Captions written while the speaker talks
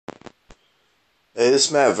Hey, this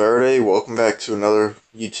is Matt Verde. Welcome back to another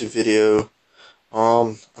YouTube video.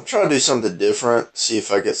 I'm trying to do something different, see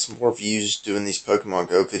if I get some more views doing these Pokemon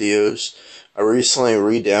Go videos. I recently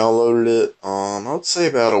re-downloaded it, I would say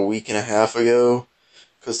about a week and a half ago,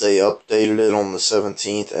 because they updated it on the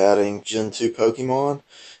 17th, adding Gen 2 Pokemon.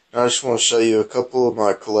 And I just want to show you a couple of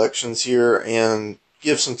my collections here and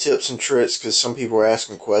give some tips and tricks, because some people are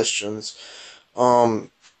asking questions. You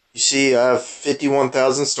see, I have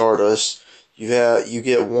 51,000 Stardust. You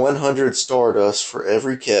get 100 Stardust for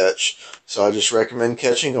every catch, so I just recommend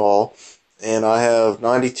catching all. And I have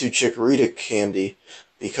 92 Chikorita candy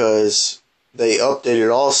because they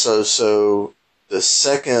updated also, so the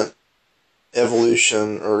second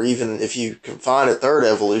evolution, or even if you can find a third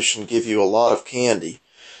evolution, give you a lot of candy.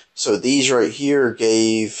 So these right here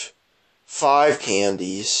gave 5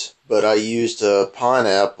 candies, but I used a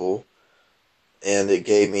pineapple and it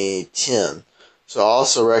gave me 10. So I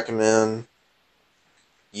also recommend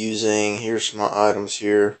using, here's my items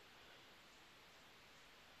here,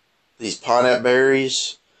 these pineapple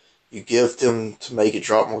berries. You give them to make it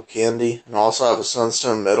drop more candy. And I also have a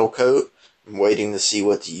sunstone metal coat. I'm waiting to see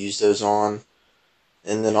what to use those on.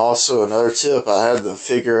 And then also another tip I had to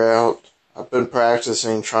figure out, I've been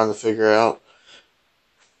practicing trying to figure out,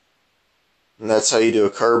 and that's how you do a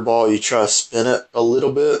curveball. You try to spin it a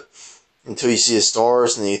little bit until you see the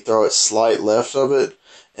stars, and then you throw it slight left of it.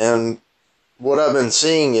 And what I've been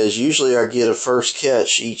seeing is usually I get a first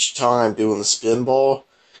catch each time doing the spin ball,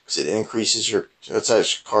 because it increases your, that's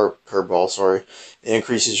actually curveball, sorry, it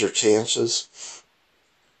increases your chances.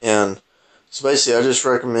 And so basically I just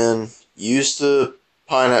recommend use the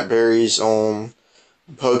pineapple berries on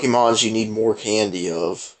Pokemons you need more candy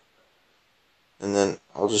of. And then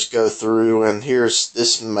I'll just go through, and here's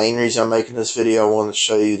this main reason I'm making this video. I wanted to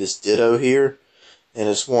show you this Ditto here, and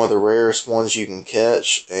it's one of the rarest ones you can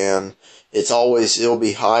catch, and it'll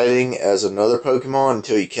be hiding as another Pokemon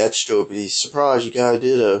until you catch it. It'll be surprised you got a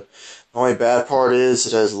Ditto. The only bad part is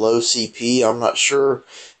it has low CP. I'm not sure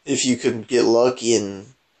if you could get lucky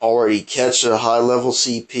and already catch a high level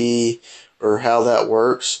CP or how that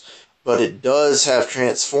works. But it does have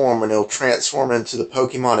transform, and it'll transform into the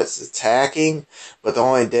Pokemon it's attacking. But the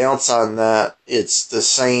only downside in that, it's the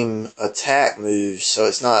same attack moves, so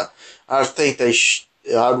it's not. I think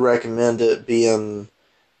I'd recommend it being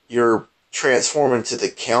your transform into the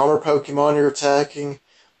counter Pokemon you're attacking,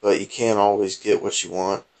 but you can't always get what you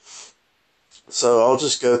want. So I'll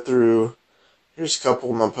just go through. Here's a couple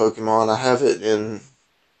of my Pokemon. I have it in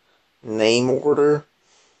name order.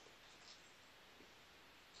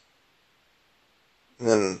 And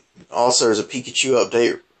then also there's a Pikachu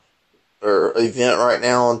update or event right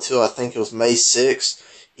now until I think it was May 6th.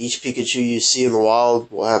 Each Pikachu you see in the wild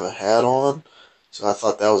will have a hat on. So I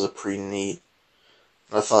thought that was a pretty neat.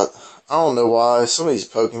 I thought, I don't know why, some of these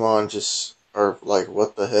Pokemon just are like,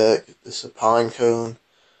 what the heck? This is a pine cone.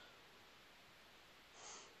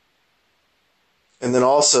 And then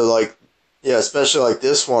also, like, yeah, especially like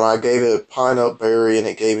this one, I gave it a pineapple berry and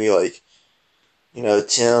it gave me like,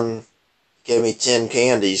 10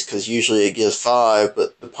 candies, because usually it gives 5,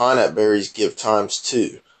 but the pineapple berries give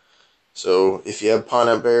 ×2. So if you have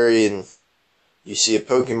pineapple berry and you see a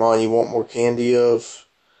Pokemon you want more candy of,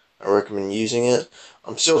 I recommend using it.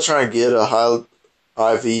 I'm still trying to get a high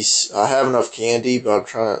IV. I have enough candy, but I'm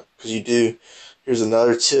trying, because here's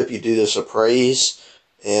another tip, you do this appraise,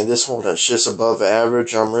 and this one that's just above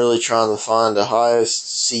average. I'm really trying to find the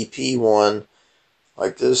highest CP one,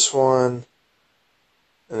 like this one.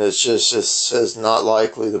 And it says not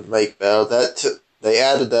likely to make battle. They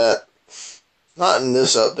added that, not in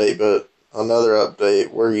this update, but another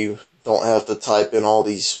update where you don't have to type in all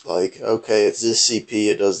these, like, okay, it's this CP,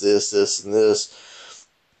 it does this, this, and this.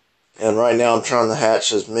 And right now I'm trying to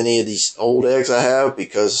hatch as many of these old eggs I have,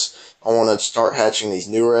 because I want to start hatching these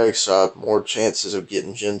newer eggs so I have more chances of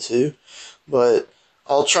getting Gen 2. But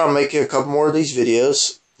I'll try making a couple more of these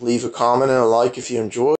videos. Leave a comment and a like if you enjoy.